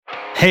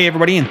Hey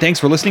everybody, and thanks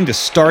for listening to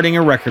Starting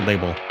a Record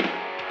Label.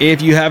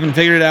 If you haven't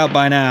figured it out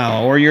by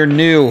now, or you're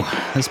new,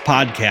 this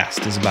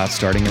podcast is about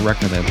starting a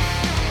record label.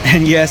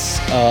 And yes,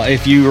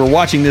 if you are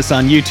watching this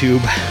on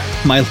YouTube,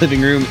 my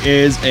living room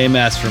is a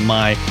mess from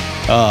my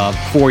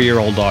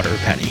 4-year-old daughter,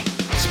 Penny.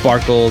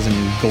 Sparkles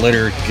and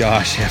glitter,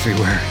 gosh,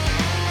 everywhere.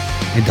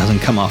 It doesn't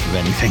come off of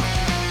anything.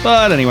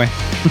 But anyway,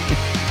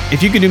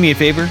 if you could do me a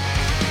favor,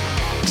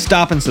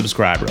 stop and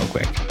subscribe real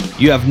quick.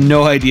 You have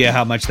no idea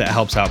how much that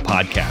helps out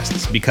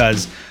podcasts,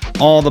 because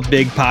all the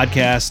big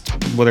podcasts,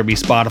 whether it be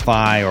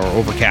Spotify or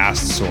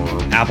Overcasts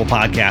or Apple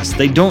Podcasts,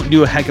 they don't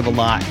do a heck of a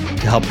lot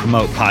to help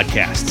promote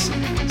podcasts.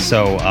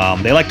 So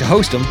they like to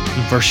host them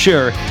for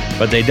sure,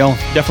 but they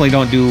definitely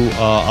don't do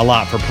a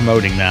lot for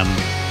promoting them.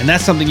 And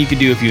that's something you can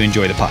do if you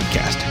enjoy the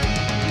podcast.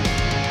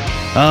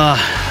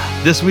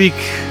 This week,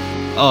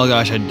 oh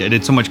gosh, I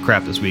did so much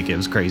crap this week. It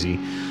was crazy.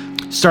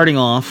 Starting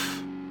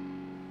off,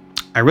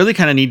 I really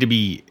kind of need to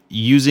be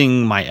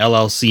using my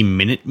LLC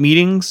minute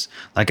meetings.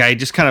 Like I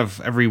just kind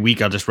of every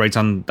week I'll just write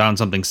down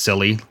something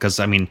silly, because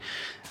I mean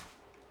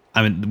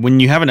when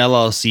you have an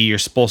LLC, you're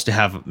supposed to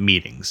have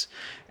meetings.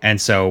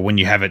 And so when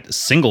you have a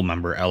single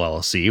member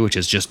LLC, which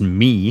is just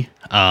me,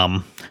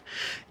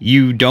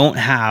 you don't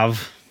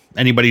have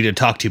anybody to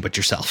talk to but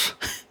yourself.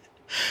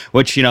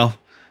 Which,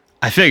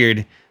 I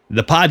figured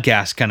the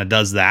podcast kind of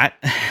does that.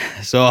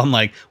 So I'm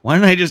like, why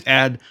don't I just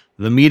add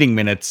the meeting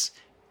minutes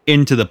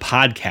into the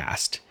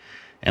podcast,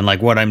 and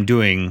like what I'm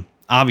doing,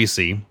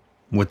 obviously,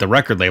 with the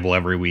record label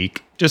every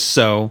week, just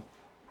so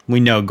we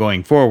know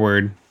going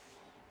forward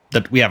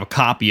that we have a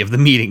copy of the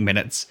meeting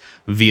minutes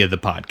via the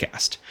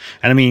podcast.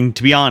 And I mean,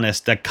 to be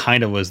honest, that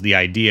kind of was the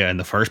idea in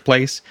the first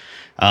place.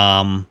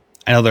 I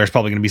know there's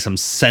probably going to be some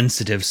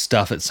sensitive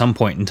stuff at some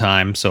point in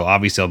time, so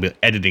obviously I'll be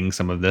editing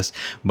some of this,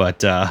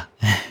 but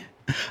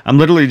I'm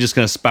literally just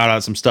going to spout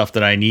out some stuff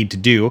that I need to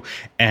do,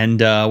 and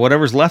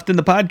whatever's left in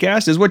the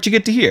podcast is what you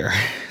get to hear.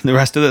 The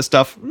rest of that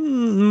stuff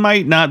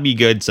might not be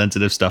good,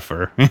 sensitive stuff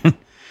for,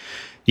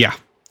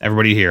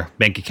 everybody here,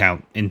 bank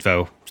account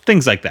info,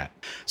 things like that.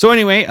 So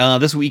anyway,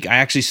 this week I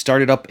actually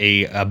started up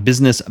a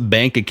business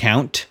bank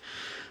account.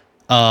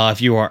 If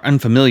you are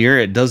unfamiliar,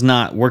 it does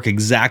not work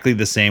exactly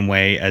the same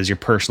way as your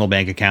personal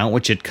bank account,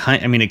 which it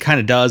kind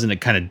of does and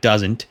it kind of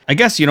doesn't. I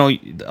guess, a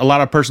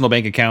lot of personal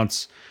bank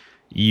accounts,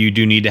 you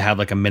do need to have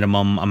like a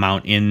minimum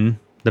amount in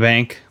the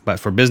bank, but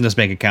for business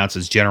bank accounts,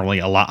 it's generally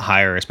a lot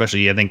higher,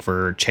 especially I think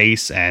for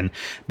Chase and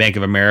Bank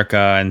of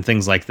America and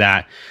things like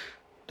that.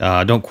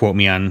 Don't quote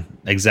me on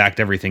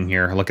exact everything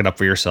here. Look it up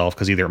for yourself,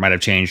 because either it might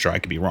have changed or I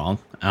could be wrong.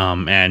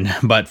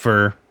 But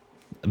for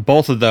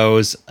both of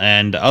those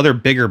and other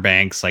bigger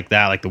banks like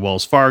that, like the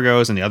Wells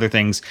Fargos and the other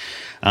things,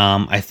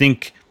 I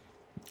think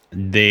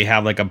they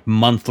have like a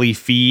monthly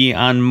fee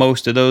on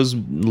most of those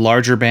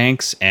larger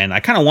banks. And I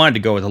kind of wanted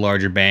to go with a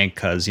larger bank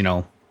because,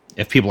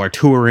 if people are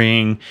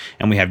touring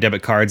and we have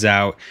debit cards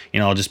out,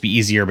 it'll just be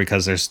easier,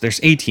 because there's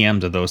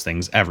ATMs of those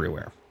things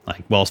everywhere.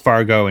 Like Wells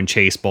Fargo and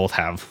Chase both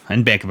have,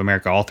 and Bank of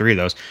America, all three of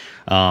those.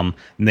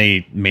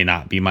 They may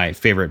not be my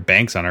favorite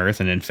banks on earth.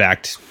 And in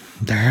fact,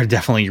 there are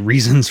definitely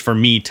reasons for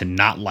me to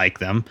not like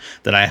them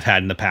that I have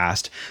had in the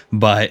past.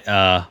 But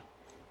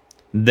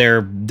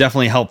they're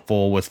definitely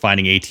helpful with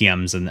finding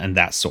ATMs and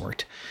that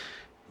sort.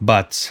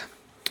 But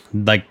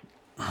like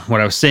what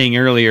I was saying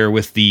earlier,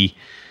 with the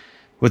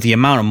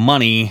amount of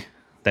money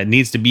that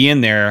needs to be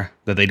in there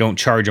that they don't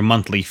charge a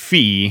monthly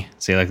fee,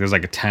 say like there's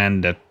like a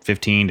 10 to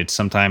 15 to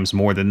sometimes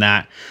more than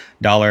that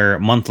dollar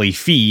monthly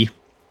fee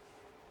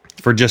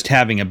for just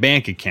having a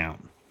bank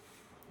account.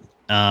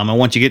 And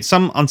once you get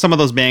on some of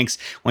those banks,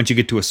 once you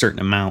get to a certain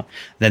amount,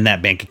 then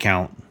that bank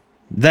account,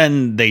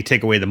 then they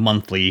take away the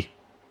monthly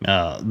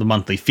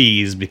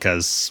fees,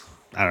 because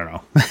I don't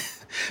know,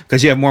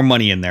 because you have more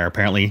money in there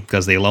apparently,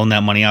 because they loan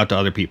that money out to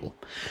other people.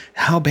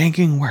 How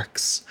banking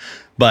works.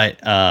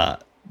 But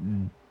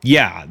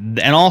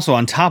and also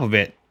on top of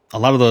it, a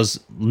lot of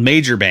those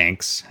major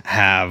banks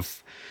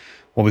have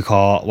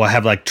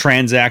have like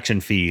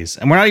transaction fees,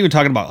 and we're not even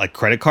talking about like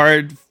credit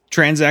card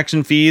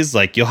transaction fees.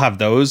 Like you'll have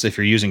those if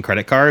you're using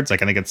credit cards.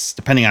 Like I think it's,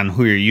 depending on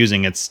who you're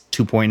using, it's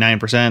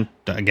 2.9%.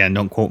 Again,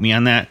 don't quote me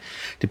on that.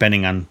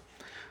 Depending on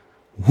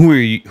who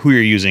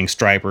you're using,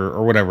 Stripe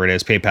or whatever it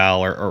is, PayPal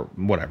or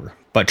whatever.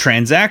 But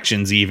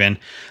transactions, even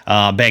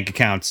bank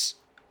accounts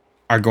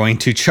are going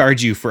to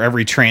charge you for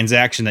every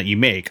transaction that you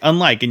make.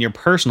 Unlike in your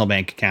personal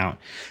bank account,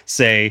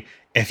 say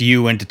if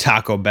you went to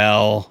Taco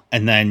Bell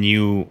and then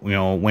you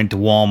went to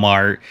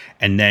Walmart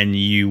and then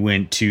you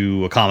went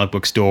to a comic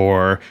book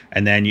store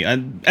and then you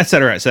et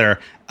cetera,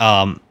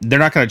 they're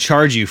not going to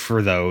charge you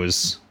for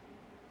those.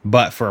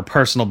 But for a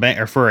personal bank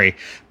or for a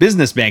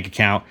business bank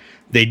account,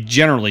 they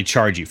generally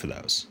charge you for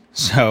those.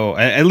 So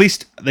at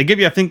least they give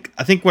you, I think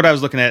what I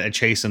was looking at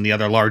Chase and the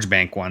other large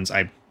bank ones,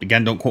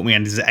 again, don't quote me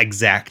on this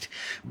exact,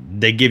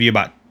 they give you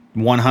about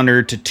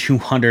 100 to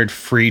 200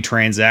 free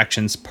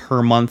transactions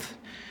per month.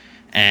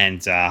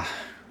 And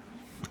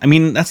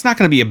that's not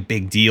going to be a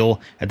big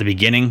deal at the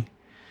beginning,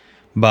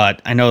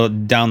 but I know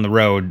down the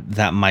road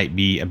that might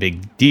be a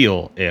big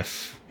deal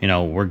if,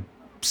 we're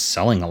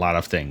selling a lot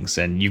of things,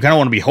 and you kind of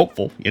want to be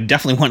hopeful. You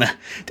definitely want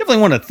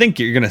to think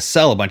you're going to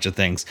sell a bunch of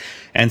things.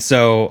 And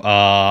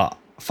so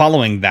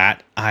following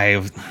that,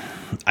 I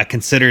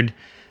considered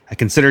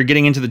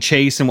getting into the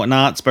Chase and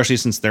whatnot, especially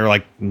since they're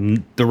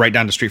right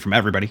down the street from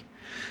everybody.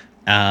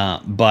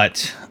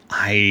 But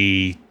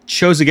I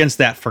chose against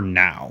that for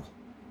now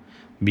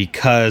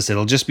because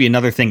it'll just be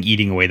another thing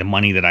eating away the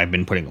money that I've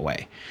been putting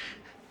away.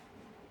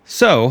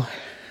 So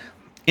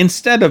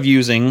instead of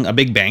using a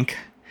big bank,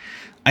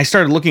 I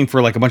started looking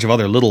for like a bunch of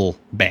other little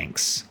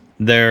banks.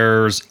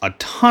 There's a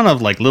ton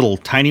of like little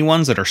tiny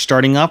ones that are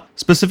starting up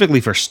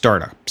specifically for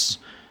startups.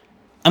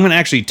 I'm going to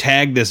actually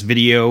tag this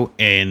video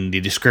in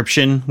the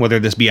description, whether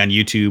this be on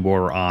YouTube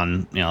or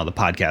on, the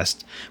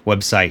podcast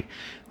website,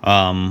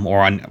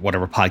 or on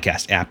whatever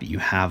podcast app you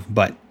have.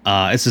 But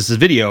it's just a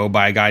video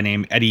by a guy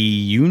named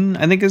Eddie Yoon,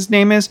 I think his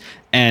name is.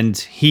 And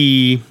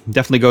he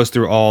definitely goes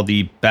through all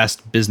the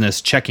best business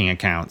checking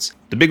accounts,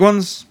 the big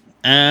ones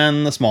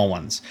and the small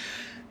ones.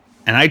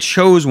 And I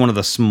chose one of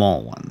the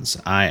small ones.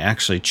 I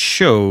actually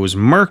chose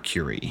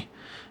Mercury.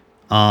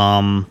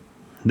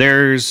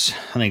 There's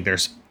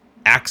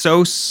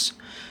Axos,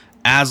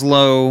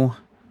 Aslo,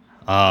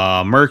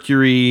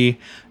 Mercury,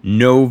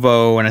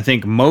 Novo, and I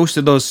think most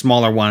of those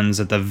smaller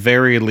ones, at the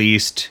very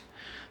least,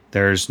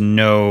 there's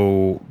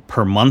no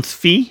per month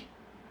fee.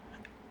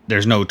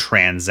 There's no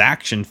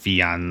transaction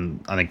fee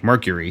on, I think,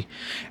 Mercury.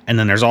 And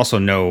then there's also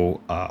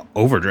no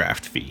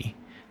overdraft fee,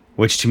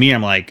 which to me,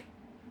 I'm like,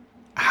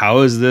 how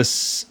is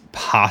this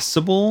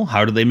possible?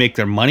 How do they make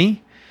their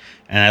money?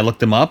 And I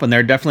looked them up, and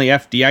they're definitely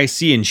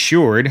FDIC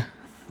insured.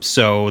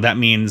 So that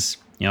means,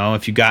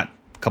 if you got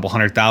a couple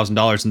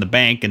 $100,000 in the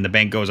bank and the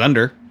bank goes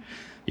under,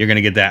 you're going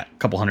to get that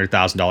couple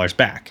 $100,000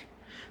 back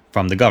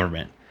from the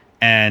government.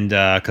 And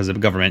because the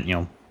government,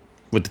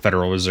 with the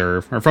Federal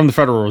Reserve, or from the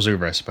Federal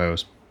Reserve, I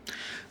suppose,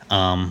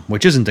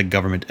 which isn't a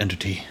government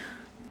entity.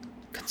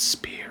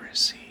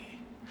 Conspiracy.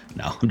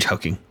 No, I'm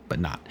joking, but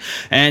not.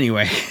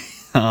 Anyway,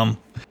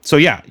 so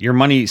yeah, your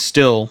money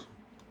still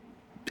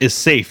is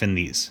safe in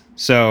these.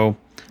 So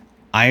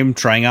I'm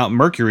trying out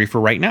Mercury for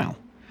right now.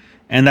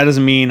 And that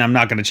doesn't mean I'm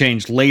not going to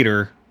change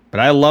later, but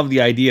I love the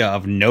idea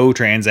of no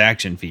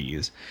transaction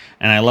fees.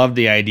 And I love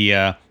the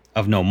idea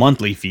of no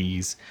monthly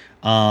fees.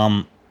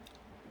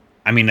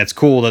 It's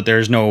cool that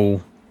there's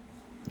no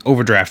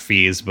overdraft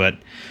fees, but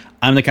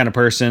I'm the kind of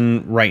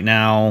person right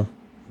now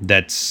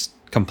that's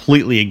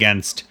completely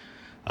against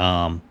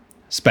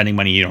spending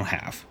money you don't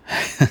have.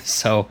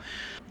 So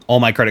all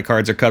my credit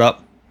cards are cut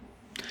up.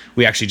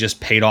 We actually just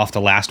paid off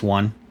the last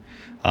one.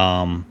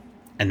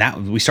 And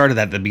that we started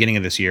that at the beginning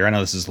of this year. I know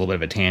this is a little bit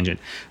of a tangent,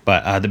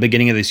 but at the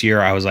beginning of this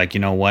year, I was like, you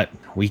know what?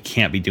 We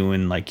can't be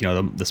doing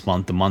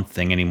the month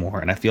thing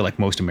anymore. And I feel like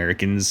most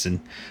Americans, and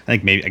I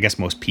guess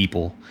most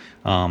people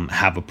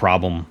have a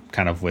problem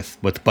kind of with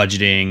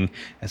budgeting.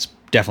 It's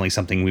definitely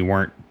something we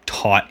weren't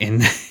taught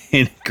in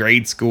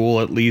grade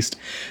school, at least.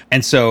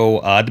 And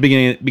so at the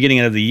beginning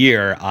of the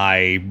year,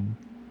 I,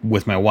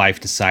 with my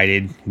wife,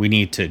 decided we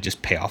need to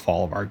just pay off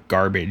all of our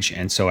garbage.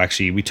 And so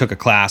actually we took a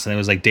class, and it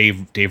was like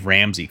Dave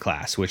Ramsey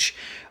class, which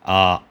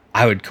I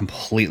would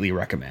completely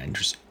recommend.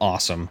 Just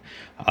awesome.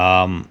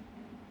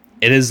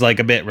 It is like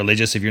a bit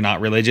religious if you're not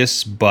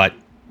religious, but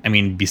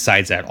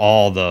besides that,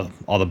 all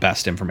the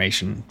best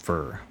information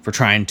for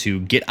trying to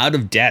get out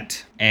of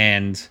debt.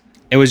 And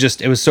it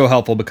was so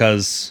helpful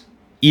because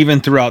even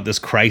throughout this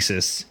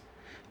crisis,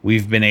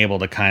 we've been able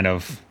to kind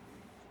of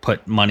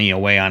put money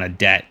away on a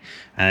debt.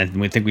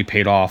 And we think we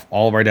paid off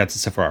all of our debts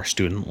except for our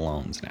student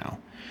loans now.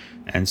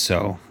 And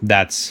so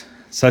that's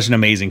such an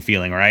amazing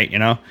feeling, right?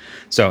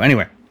 So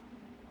anyway,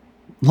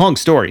 long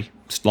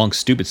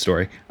stupid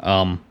story.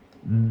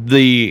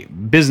 The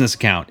business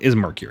account is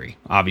Mercury,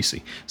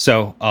 obviously.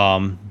 So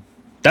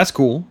that's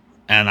cool.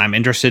 And I'm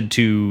interested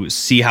to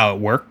see how it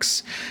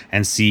works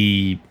and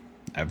see.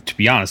 To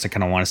be honest, I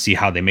kind of want to see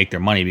how they make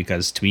their money,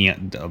 because to me,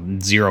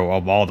 zero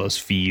of all those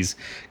fees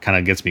kind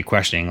of gets me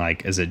questioning,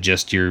 like, is it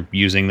just you're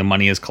using the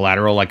money as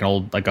collateral like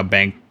a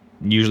bank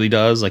usually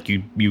does? Like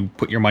you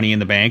put your money in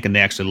the bank and they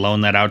actually loan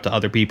that out to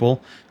other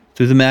people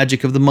through the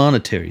magic of the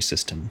monetary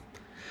system.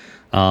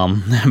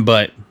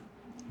 But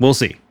we'll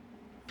see.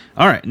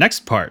 All right,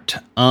 next part.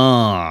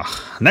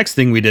 Next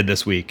thing we did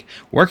this week,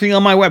 working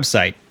on my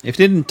website. If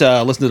you didn't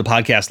listen to the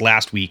podcast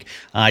last week,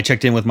 I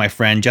checked in with my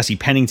friend Jesse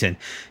Pennington.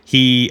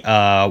 He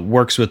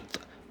works with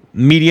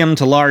medium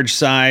to large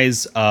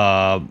size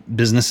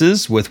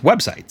businesses with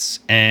websites,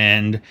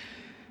 and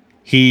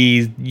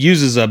he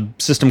uses a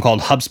system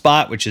called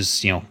HubSpot, which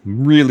is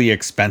really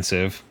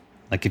expensive.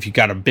 Like if you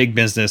got a big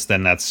business,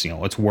 then that's,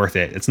 it's worth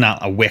it. It's not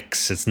a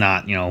Wix. It's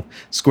not,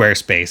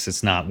 Squarespace.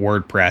 It's not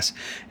WordPress.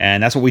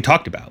 And that's what we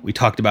talked about. We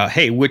talked about,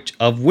 hey, which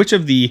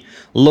of the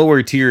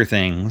lower tier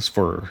things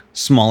for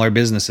smaller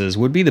businesses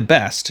would be the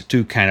best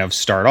to kind of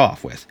start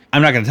off with.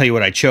 I'm not going to tell you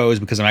what I chose,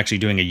 because I'm actually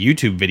doing a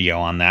YouTube video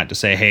on that to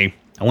say, hey,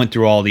 I went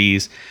through all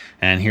these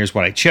and here's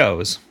what I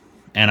chose.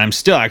 And I'm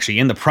still actually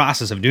in the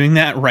process of doing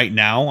that right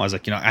now. I was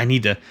like, I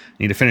need to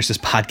finish this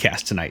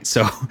podcast tonight.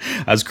 So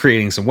I was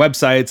creating some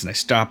websites and I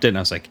stopped it and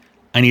I was like,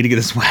 I need to get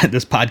this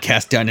this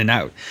podcast done and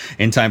out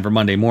in time for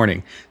Monday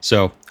morning.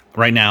 So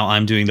right now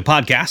I'm doing the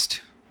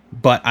podcast,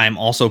 but I'm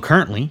also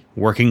currently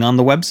working on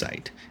the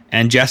website.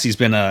 And Jesse's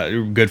been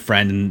a good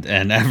friend,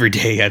 and every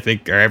day, I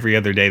think, or every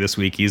other day this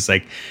week, he's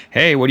like,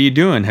 hey, what are you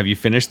doing? Have you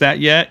finished that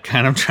yet?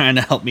 Kind of trying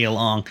to help me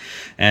along.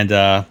 And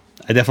I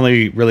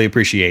definitely really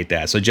appreciate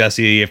that. So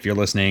Jesse, if you're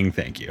listening,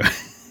 thank you.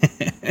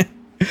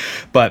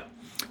 But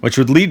which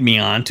would lead me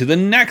on to the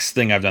next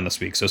thing I've done this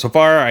week. So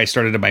far, I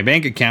started my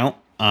bank account.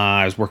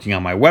 I was working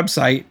on my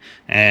website,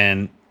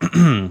 and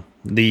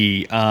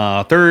the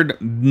third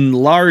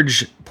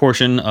large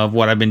portion of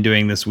what I've been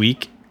doing this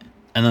week,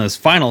 and then this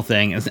final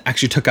thing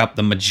actually took up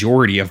the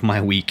majority of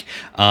my week.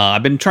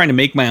 I've been trying to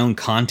make my own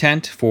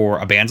content for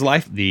A Band's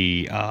Life,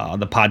 the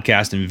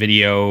podcast and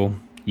video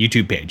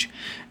YouTube page.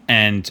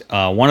 And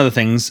one of the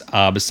things,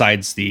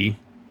 besides the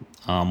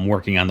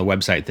working on the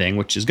website thing,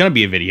 which is going to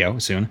be a video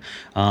soon,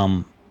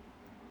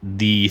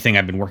 the thing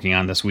I've been working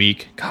on this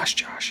week, gosh,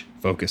 Josh,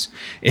 focus,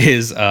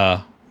 is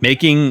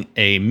making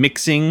a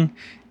mixing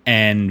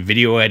and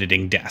video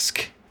editing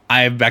desk.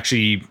 I've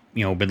actually,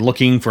 been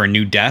looking for a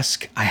new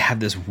desk. I have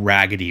this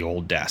raggedy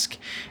old desk,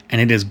 and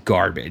it is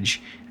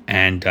garbage.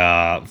 And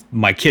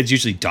my kids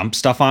usually dump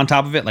stuff on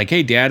top of it, like,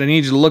 hey, Dad, I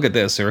need you to look at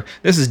this, or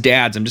this is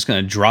Dad's, I'm just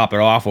going to drop it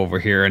off over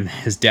here in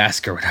his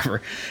desk or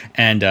whatever.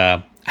 And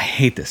I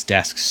hate this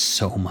desk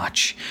so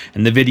much.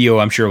 And the video,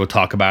 I'm sure, will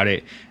talk about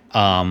it.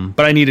 But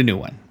I need a new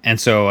one. And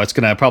so it's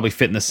going to probably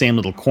fit in the same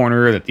little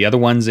corner that the other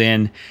one's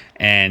in.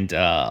 And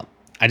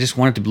I just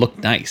want it to look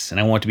nice, and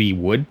I want it to be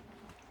wood.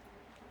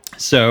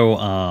 So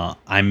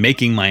I'm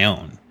making my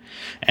own.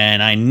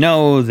 And I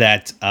know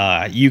that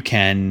you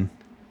can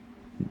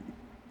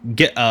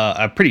get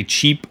a pretty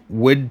cheap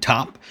wood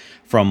top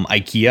from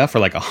IKEA for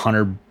like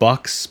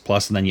 $100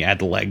 plus, and then you add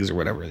the legs or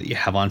whatever that you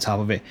have on top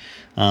of it.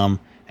 And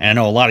I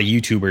know a lot of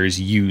YouTubers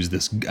use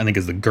this, I think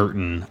it's the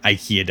Gerton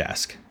IKEA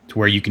desk, to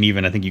where you can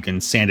even, I think you can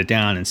sand it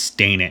down and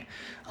stain it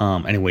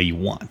any way you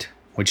want,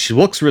 which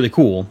looks really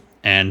cool.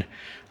 And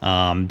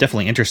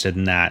definitely interested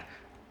in that.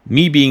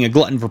 Me being a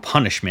glutton for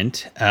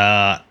punishment,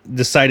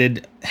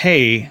 decided,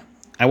 hey,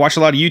 I watched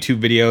a lot of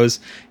YouTube videos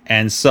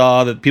and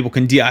saw that people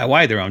can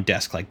DIY their own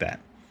desk like that.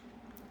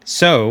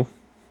 So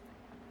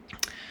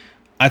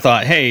I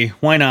thought, hey,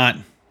 why not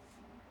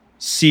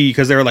see,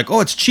 because they were like, oh,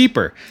 it's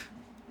cheaper.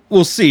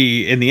 We'll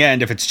see in the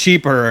end if it's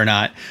cheaper or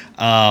not.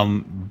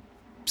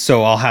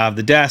 So I'll have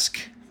the desk,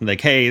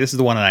 like, hey, this is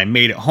the one that I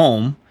made at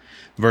home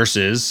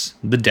versus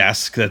the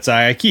desk that's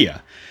at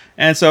IKEA.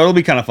 And so it'll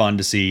be kind of fun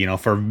to see,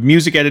 for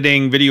music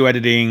editing, video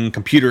editing,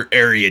 computer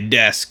area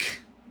desk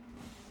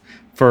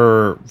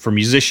for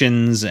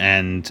musicians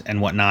and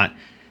whatnot.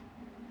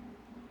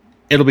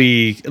 It'll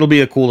be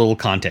a cool little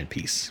content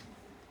piece.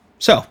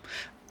 So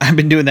I've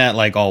been doing that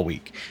like all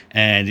week,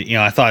 and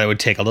I thought it would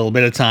take a little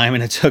bit of time,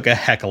 and it took a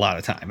heck of a lot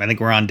of time. I think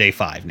we're on day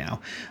 5 now.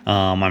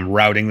 I'm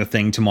routing the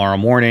thing tomorrow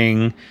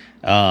morning,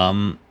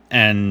 and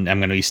I'm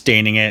going to be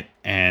staining it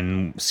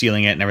and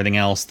sealing it and everything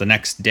else the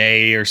next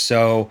day or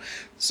so.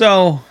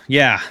 So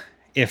yeah,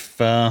 if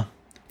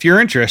you're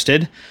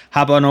interested,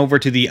 hop on over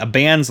to the A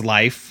Band's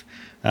Life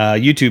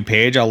YouTube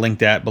page. I'll link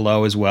that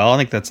below as well. I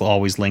think that's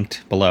always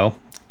linked below.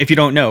 If you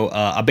don't know,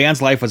 A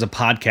Band's Life was a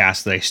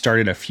podcast that I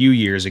started a few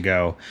years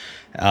ago.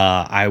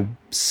 I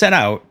set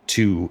out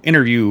to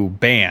interview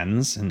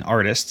bands and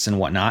artists and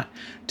whatnot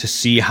to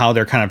see how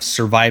they're kind of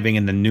surviving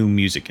in the new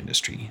music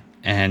industry.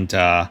 And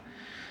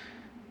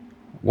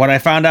what I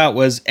found out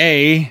was,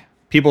 A,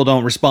 people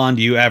don't respond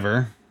to you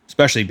ever,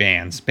 especially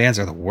bands. Bands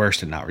are the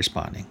worst at not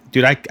responding.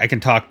 Dude, I can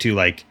talk to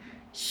like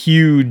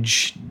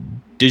huge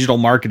digital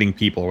marketing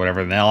people or whatever,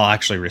 and they'll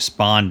actually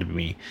respond to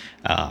me.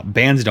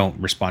 Bands don't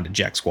respond to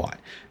jack squat.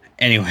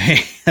 Anyway,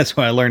 that's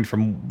what I learned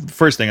from the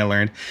first thing I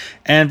learned.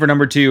 And for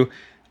number 2,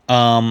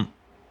 the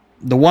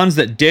ones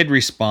that did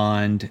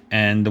respond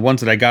and the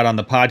ones that I got on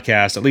the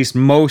podcast, at least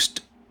most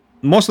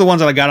of the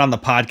ones that I got on the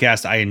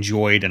podcast, I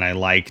enjoyed and I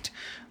liked.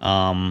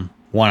 One,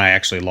 I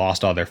actually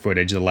lost all their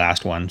footage, the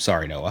last one.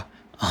 Sorry, Noah.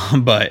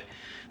 But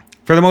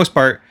for the most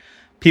part,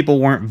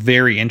 people weren't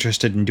very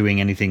interested in doing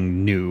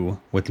anything new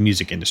with the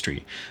music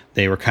industry.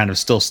 They were kind of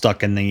still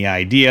stuck in the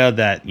idea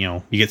that,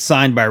 you get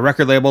signed by a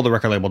record label, the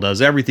record label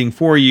does everything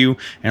for you,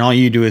 and all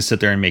you do is sit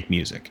there and make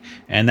music.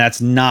 And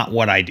that's not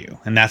what I do.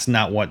 And that's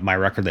not what my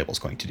record label is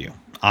going to do.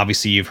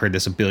 Obviously, you've heard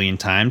this a billion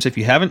times. If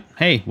you haven't,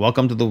 hey,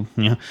 welcome to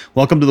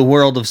the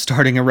world of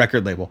starting a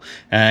record label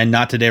and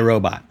Not Today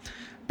Robot.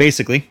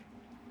 Basically,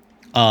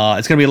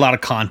 it's going to be a lot of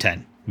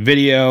content,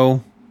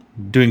 video,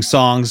 doing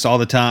songs all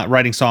the time,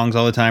 writing songs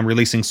all the time,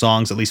 releasing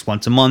songs at least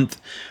once a month.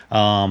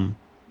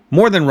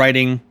 More than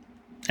writing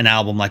an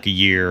album like a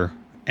year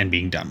and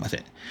being done with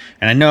it.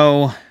 And I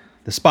know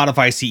the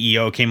Spotify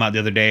CEO came out the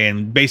other day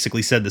and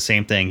basically said the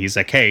same thing. He's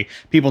like, hey,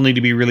 people need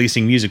to be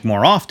releasing music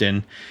more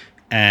often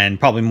and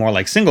probably more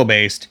like single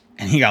based.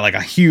 And he got like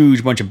a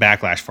huge bunch of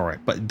backlash for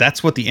it. But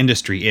that's what the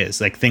industry is.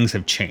 Like, things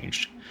have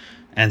changed.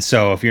 And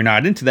so if you're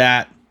not into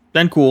that,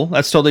 then cool,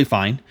 that's totally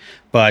fine.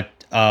 But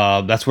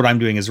that's what I'm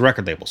doing as a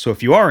record label. So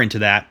if you are into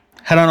that,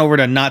 head on over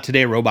to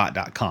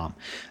nottodayrobot.com.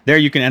 There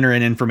you can enter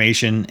in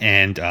information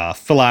and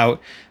fill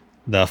out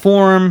the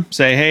form.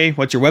 Say, hey,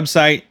 what's your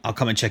website? I'll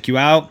come and check you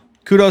out.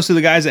 Kudos to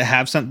the guys that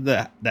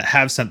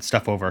have sent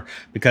stuff over,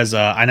 because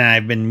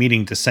I've been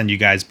meaning to send you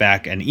guys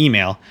back an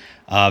email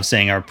of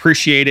saying I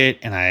appreciate it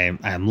and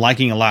I'm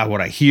liking a lot of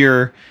what I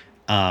hear.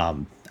 I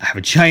have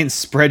a giant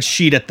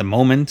spreadsheet at the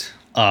moment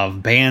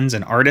of bands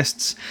and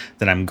artists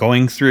that I'm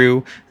going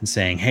through and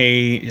saying,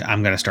 hey,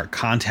 I'm going to start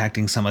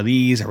contacting some of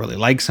these. I really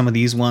like some of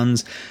these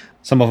ones.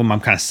 Some of them I'm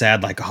kind of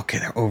sad, like, okay,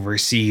 they're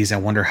overseas. I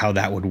wonder how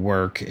that would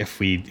work if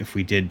we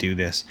did do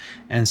this.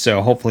 And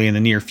so hopefully in the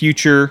near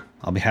future,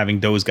 I'll be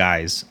having those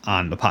guys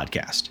on the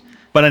podcast.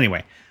 But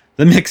anyway,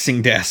 the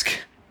mixing desk.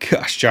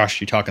 Gosh, Josh,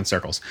 you talk in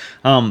circles.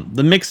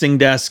 The mixing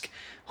desk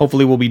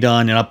hopefully will be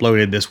done and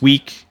uploaded this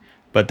week.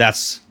 But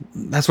that's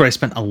what I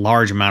spent a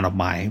large amount of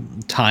my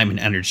time and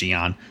energy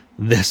on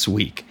this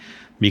week,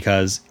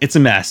 because it's a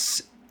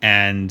mess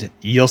and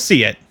you'll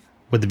see it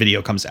when the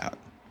video comes out.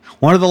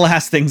 One of the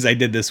last things I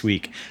did this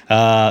week,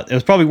 it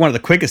was probably one of the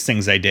quickest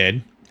things I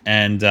did,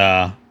 and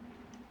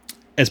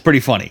it's pretty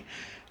funny.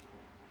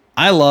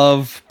 I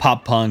love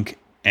pop punk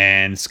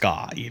and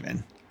ska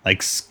even.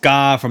 Like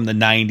ska from the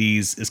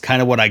 90s is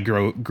kind of what I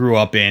grew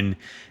up in,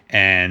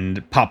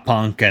 and pop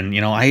punk, and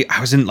I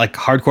was in like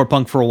hardcore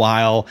punk for a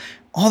while.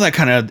 All that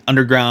kind of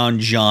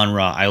underground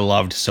genre I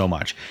loved so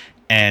much.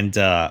 And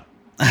I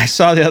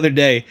saw the other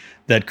day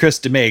that Chris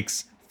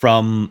DeMakes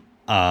from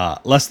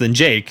Less Than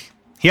Jake,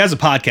 he has a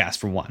podcast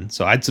for one,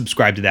 so I'd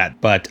subscribe to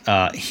that. But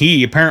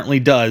he apparently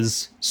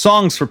does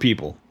songs for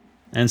people.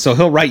 And so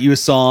he'll write you a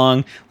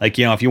song, like,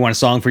 if you want a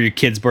song for your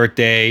kid's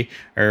birthday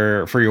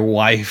or for your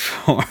wife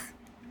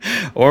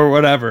or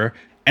whatever.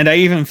 And I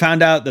even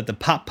found out that the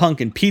Pop Punk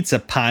and Pizza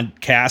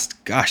podcast,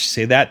 gosh,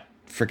 say that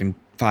freaking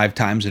 5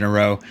 times in a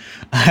row.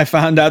 I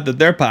found out that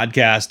their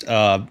podcast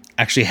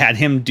actually had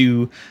him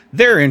do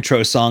their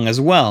intro song as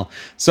well.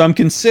 So I'm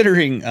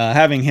considering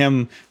having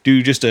him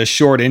do just a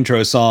short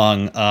intro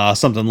song,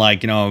 something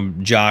like,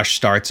 Josh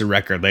starts a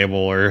record label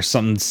or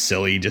something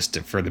silly just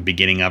for the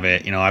beginning of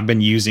it. I've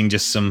been using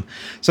just some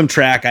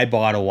track I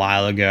bought a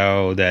while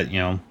ago that,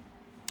 you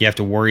have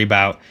to worry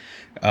about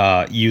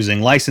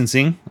using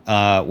licensing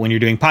when you're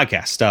doing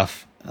podcast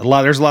stuff.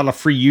 There's a lot of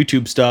free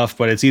YouTube stuff,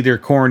 but it's either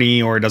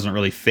corny or it doesn't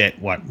really fit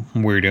what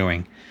we're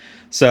doing.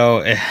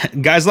 So,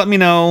 guys, let me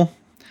know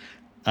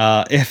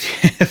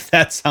if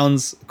that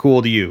sounds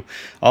cool to you.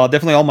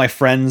 Definitely all my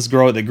friends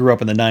that grew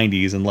up in the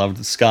 90s and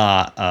loved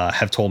ska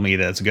have told me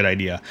that it's a good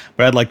idea.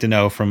 But I'd like to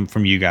know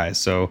from you guys.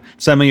 So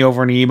send me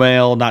over an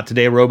email,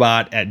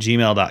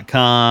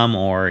 nottodayrobot@gmail.com,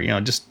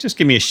 or just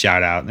give me a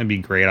shout out. That'd be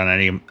great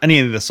on any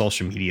of the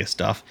social media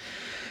stuff.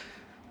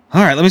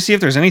 All right, let me see if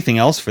there's anything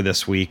else for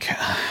this week.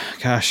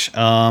 Gosh.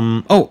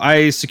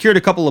 I secured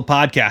a couple of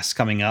podcasts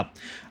coming up.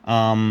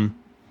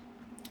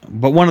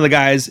 But one of the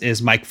guys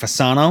is Mike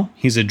Fasano.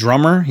 He's a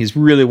drummer. He's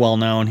really well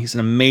known. He's an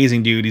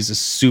amazing dude. He's a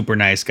super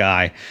nice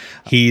guy.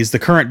 He's the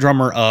current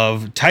drummer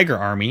of Tiger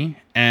Army,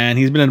 and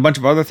he's been in a bunch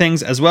of other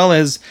things, as well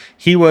as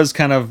he was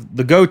kind of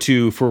the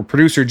go-to for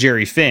producer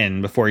Jerry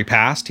Finn before he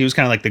passed. He was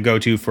kind of like the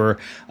go-to for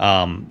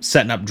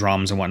setting up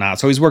drums and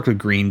whatnot. So he's worked with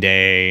Green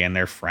Day and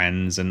their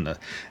friends, and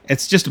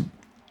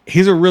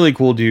he's a really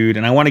cool dude,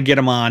 and I want to get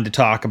him on to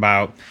talk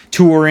about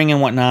touring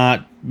and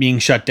whatnot, being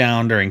shut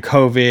down during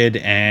COVID,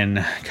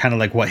 and kind of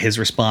like what his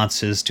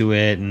response is to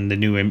it, and the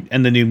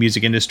new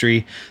music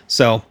industry.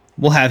 So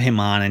we'll have him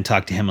on and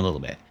talk to him a little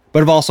bit.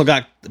 But I've also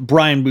got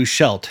Brian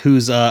Buchelt,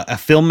 who's a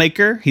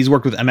filmmaker. He's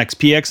worked with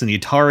MXPX and the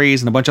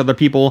Ataris and a bunch of other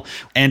people.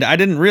 And I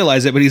didn't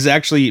realize it, but he's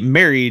actually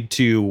married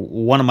to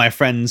one of my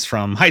friends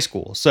from high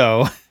school.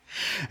 So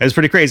it was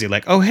pretty crazy.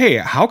 Like, oh, hey,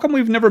 how come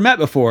we've never met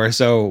before?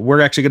 So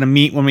we're actually going to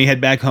meet when we head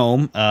back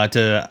home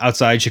to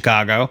outside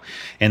Chicago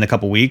in a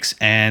couple weeks,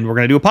 and we're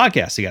going to do a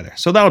podcast together.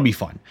 So that'll be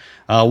fun.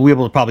 We'll be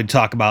able to probably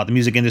talk about the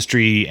music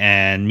industry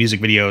and music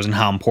videos and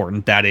how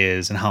important that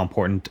is, and how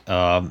important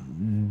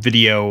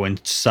video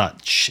and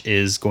such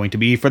is going to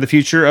be for the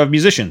future of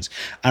musicians.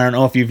 I don't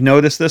know if you've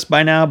noticed this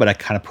by now, but I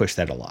kind of push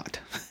that a lot.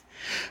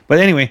 But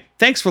anyway,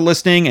 thanks for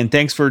listening, and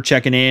thanks for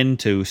checking in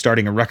to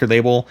starting a record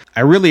label.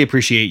 I really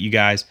appreciate you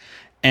guys.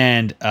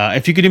 And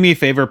if you could do me a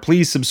favor,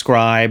 please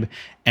subscribe.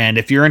 And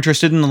if you're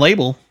interested in the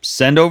label,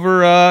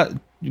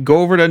 go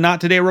over to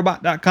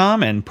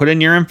nottodayrobot.com and put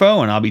in your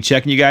info, and I'll be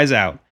checking you guys out.